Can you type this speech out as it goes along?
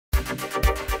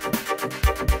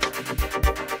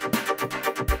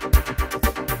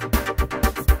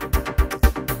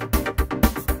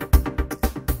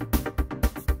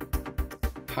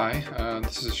Hi,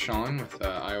 this is Sean with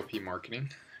IOP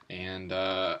Marketing, and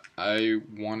I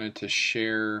wanted to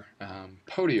share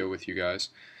Podio with you guys.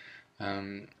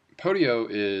 Podio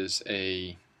is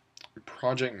a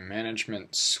project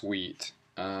management suite.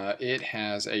 It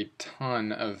has a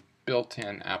ton of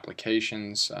built-in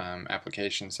applications,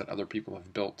 applications that other people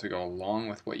have built to go along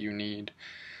with what you need,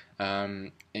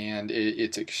 and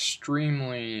it's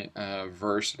extremely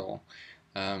versatile.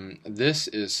 This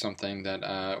is something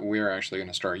that we are actually going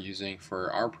to start using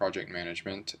for our project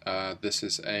management. This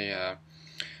is a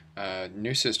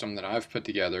new system that I've put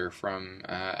together from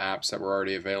apps that were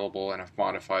already available, and I've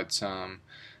modified some.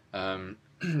 But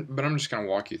I'm just going to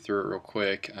walk you through it real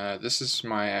quick. This is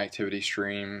my activity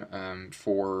stream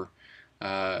for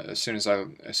as soon as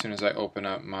I open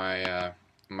up my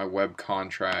my web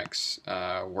contracts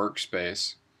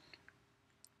workspace.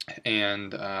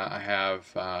 And I have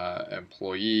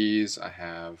employees, I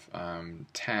have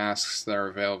tasks that are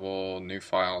available, new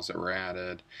files that were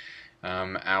added,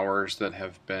 hours that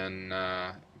have been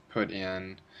put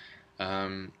in,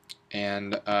 and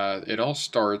it all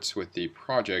starts with the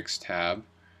projects tab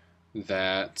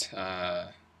that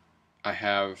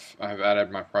I've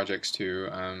added my projects to.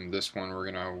 This one we're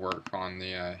going to work on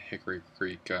the Hickory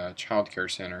Creek Child Care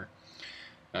Center,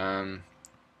 and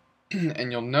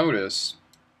you'll notice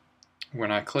when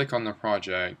I click on the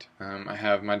project, I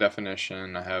have my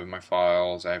definition, I have my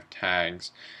files, I have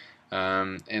tags,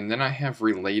 and then I have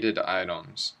related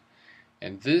items.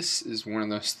 And this is one of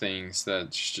those things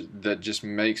that just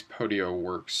makes Podio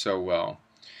work so well.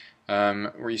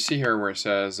 Where you see here where it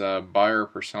says buyer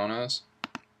personas,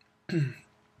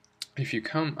 if you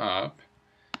come up,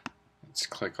 let's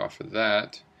click off of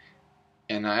that,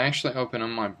 and I actually open up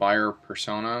my buyer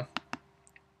persona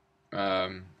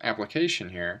application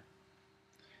here,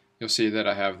 you'll see that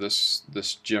I have this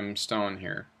gemstone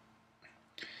here.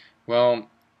 Well,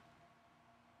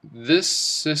 this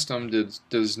system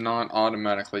does not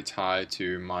automatically tie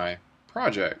to my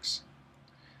projects.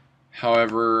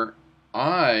 However,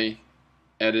 I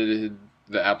edited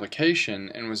the application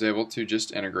and was able to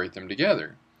just integrate them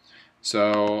together.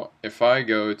 So if I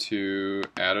go to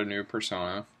add a new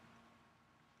persona,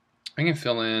 I can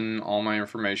fill in all my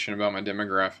information about my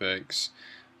demographics,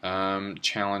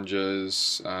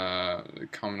 challenges,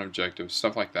 common objectives,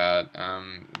 stuff like that,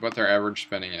 what their average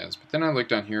spending is. But then I look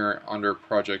down here under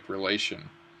project relation.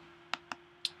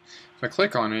 If I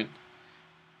click on it,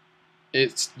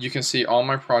 you can see all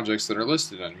my projects that are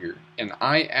listed on here. And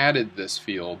I added this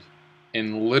field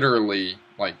in literally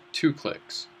like 2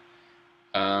 clicks.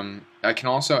 I can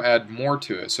also add more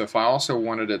to it. So if I also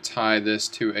wanted to tie this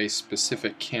to a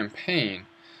specific campaign,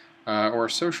 or a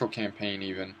social campaign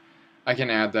even, I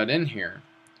can add that in here,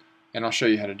 and I'll show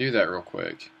you how to do that real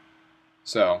quick.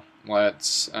 So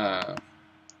let's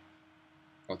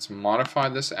modify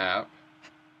this app,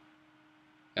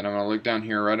 and I'm going to look down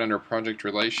here right under project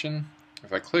relation.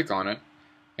 If I click on it,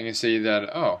 I can see that,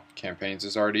 oh, campaigns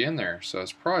is already in there, so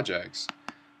it's projects.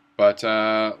 But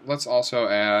let's also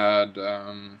add,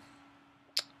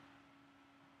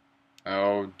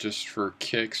 just for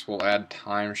kicks, we'll add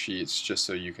timesheets just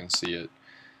so you can see it.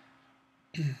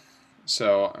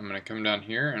 So I'm going to come down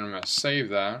here and I'm going to save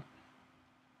that.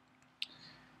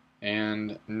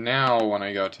 And now when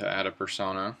I go to add a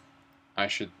persona, I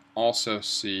should also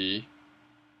see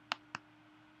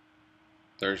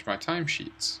there's my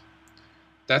timesheets.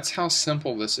 That's how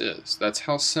simple this is. That's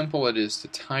how simple it is to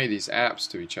tie these apps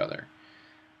to each other.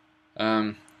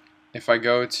 If I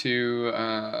go to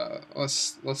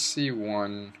let's see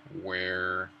one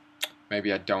where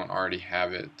maybe I don't already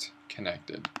have it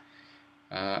connected.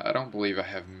 I don't believe I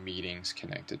have meetings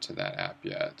connected to that app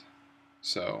yet,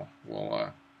 so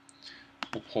we'll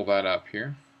pull that up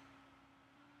here.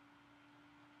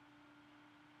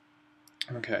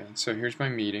 Okay, so here's my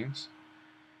meetings,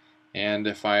 and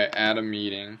if I add a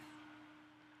meeting,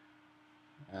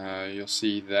 you'll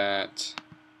see that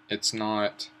it's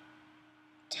not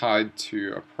tied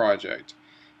to a project.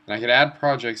 And I could add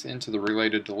projects into the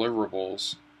related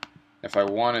deliverables if I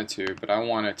wanted to, but I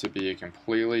want it to be a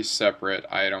completely separate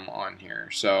item on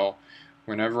here. So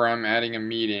whenever I'm adding a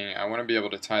meeting, I want to be able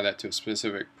to tie that to a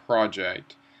specific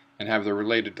project and have the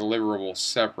related deliverables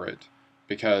separate,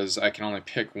 because I can only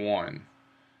pick one.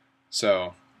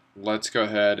 So let's go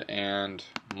ahead and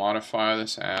modify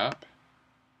this app,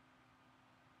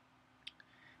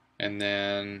 and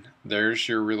then there's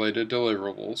your related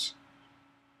deliverables,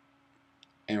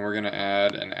 and we're going to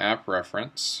add an app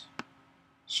reference.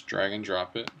 Just drag and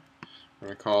drop it. I'm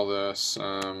going to call this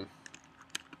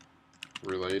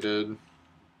related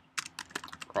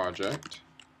project,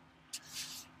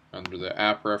 Under the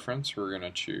app reference, we're going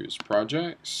to choose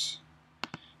projects,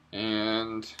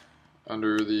 and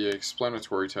under the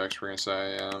explanatory text, we're going to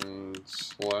say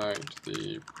select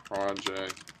the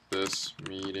project this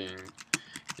meeting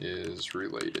is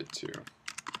related to.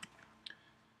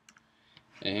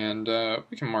 And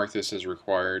we can mark this as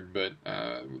required, but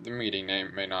the meeting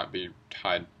name may not be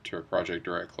tied to a project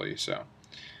directly, so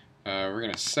we're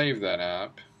going to save that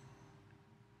app.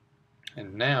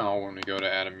 And now when we go to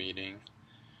add a meeting,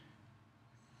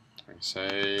 we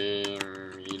say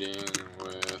meeting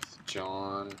with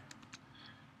John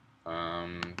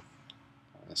on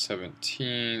the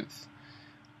 17th.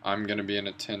 I'm going to be in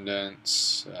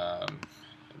attendance.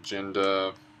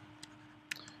 Agenda,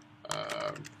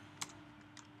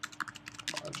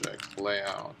 project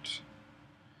layout,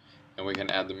 and we can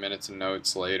add the minutes and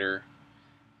notes later.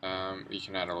 You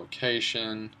can add a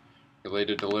location,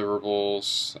 related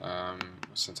deliverables.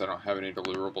 Since I don't have any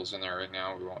deliverables in there right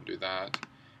now, we won't do that.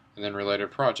 And then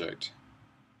related project.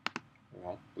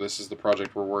 Well, this is the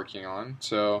project we're working on,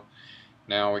 so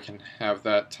now we can have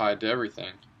that tied to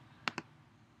everything.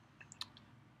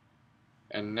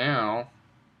 And now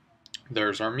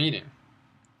there's our meeting.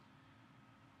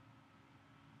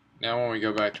 Now when we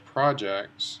go back to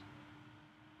projects,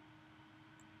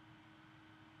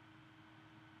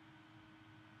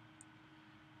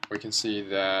 we can see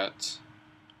that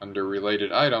under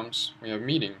related items we have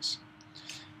meetings.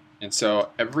 And so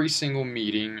every single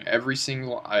meeting, every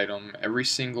single item, every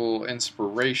single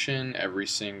inspiration, every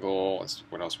single,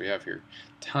 what else we have here?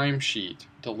 Timesheet,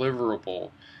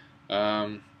 deliverable,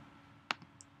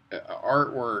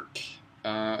 artwork,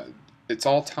 it's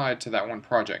all tied to that one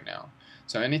project now.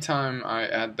 So anytime I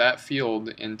add that field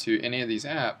into any of these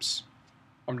apps,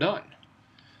 I'm done.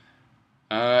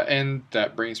 And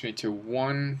that brings me to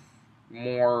one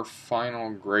more final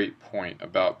great point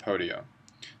about Podio.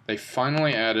 They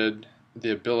finally added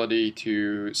the ability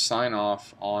to sign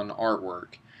off on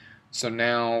artwork. So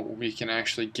now we can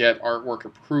actually get artwork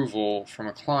approval from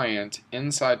a client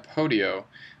inside Podio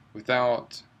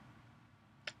without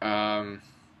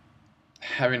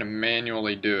having to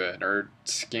manually do it or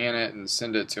scan it and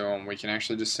send it to them. We can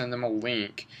actually just send them a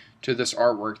link to this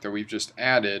artwork that we've just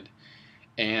added,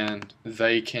 and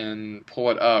they can pull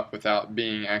it up without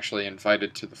being actually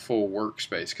invited to the full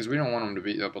workspace, because we don't want them to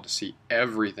be able to see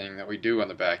everything that we do on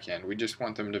the back end. We just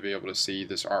want them to be able to see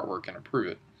this artwork and approve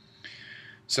it.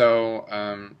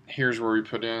 So here's where we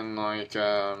put in like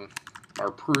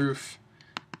our proof.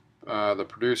 The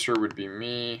producer would be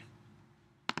me.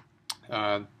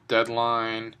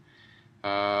 Deadline,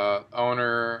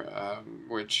 owner,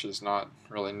 which is not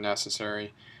really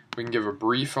necessary. We can give a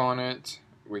brief on it.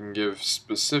 We can give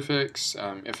specifics.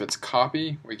 If it's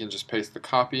copy, we can just paste the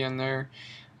copy in there.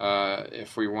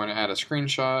 If we want to add a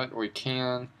screenshot, we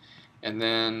can. And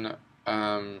then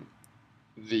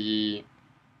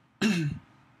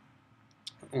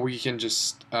we can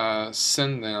just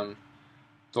send them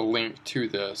the link to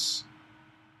this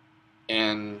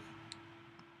and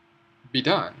be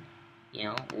done. You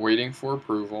know, waiting for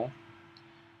approval.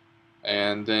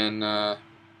 And then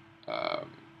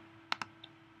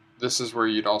this is where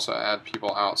you'd also add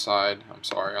people outside. I'm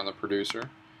sorry, on the producer.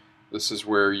 This is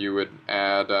where you would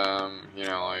add, you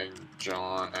know, like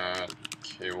John at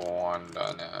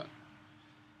cable1.net.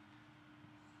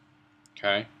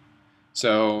 Okay,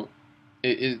 so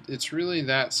it's really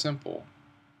that simple.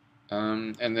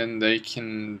 And then they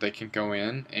can go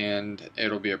in and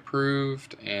it'll be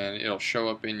approved and it'll show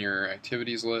up in your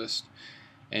activities list,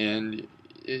 and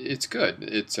it's good.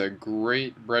 It's a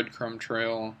great breadcrumb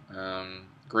trail,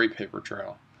 great paper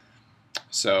trail.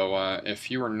 So if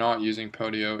you are not using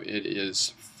Podio, it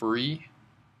is free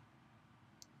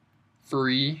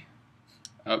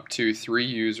up to 3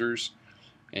 users,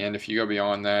 and if you go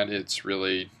beyond that, it's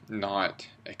really not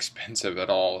expensive at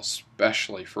all,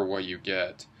 especially for what you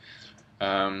get.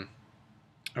 I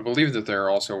believe that they're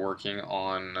also working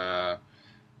on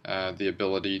the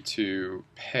ability to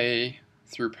pay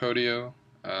through Podio.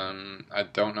 I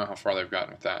don't know how far they've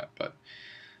gotten with that, but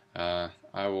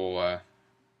I will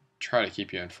try to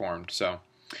keep you informed. So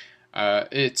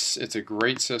it's a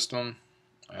great system.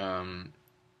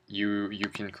 You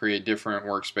can create different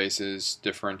workspaces,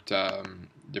 different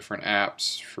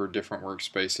apps for different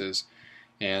workspaces,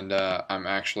 and I'm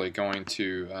actually going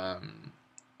to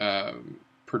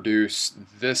produce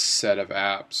this set of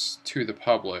apps to the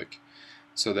public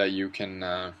so that you can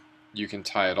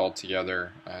tie it all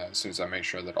together as soon as I make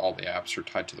sure that all the apps are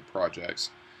tied to the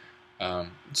projects.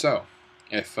 So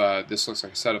if this looks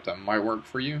like a setup that might work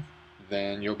for you,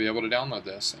 then you'll be able to download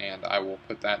this, and I will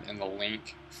put that in the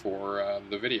link for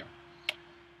the video.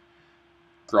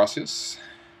 Gracias.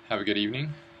 Have a good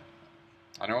evening.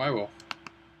 I know I will.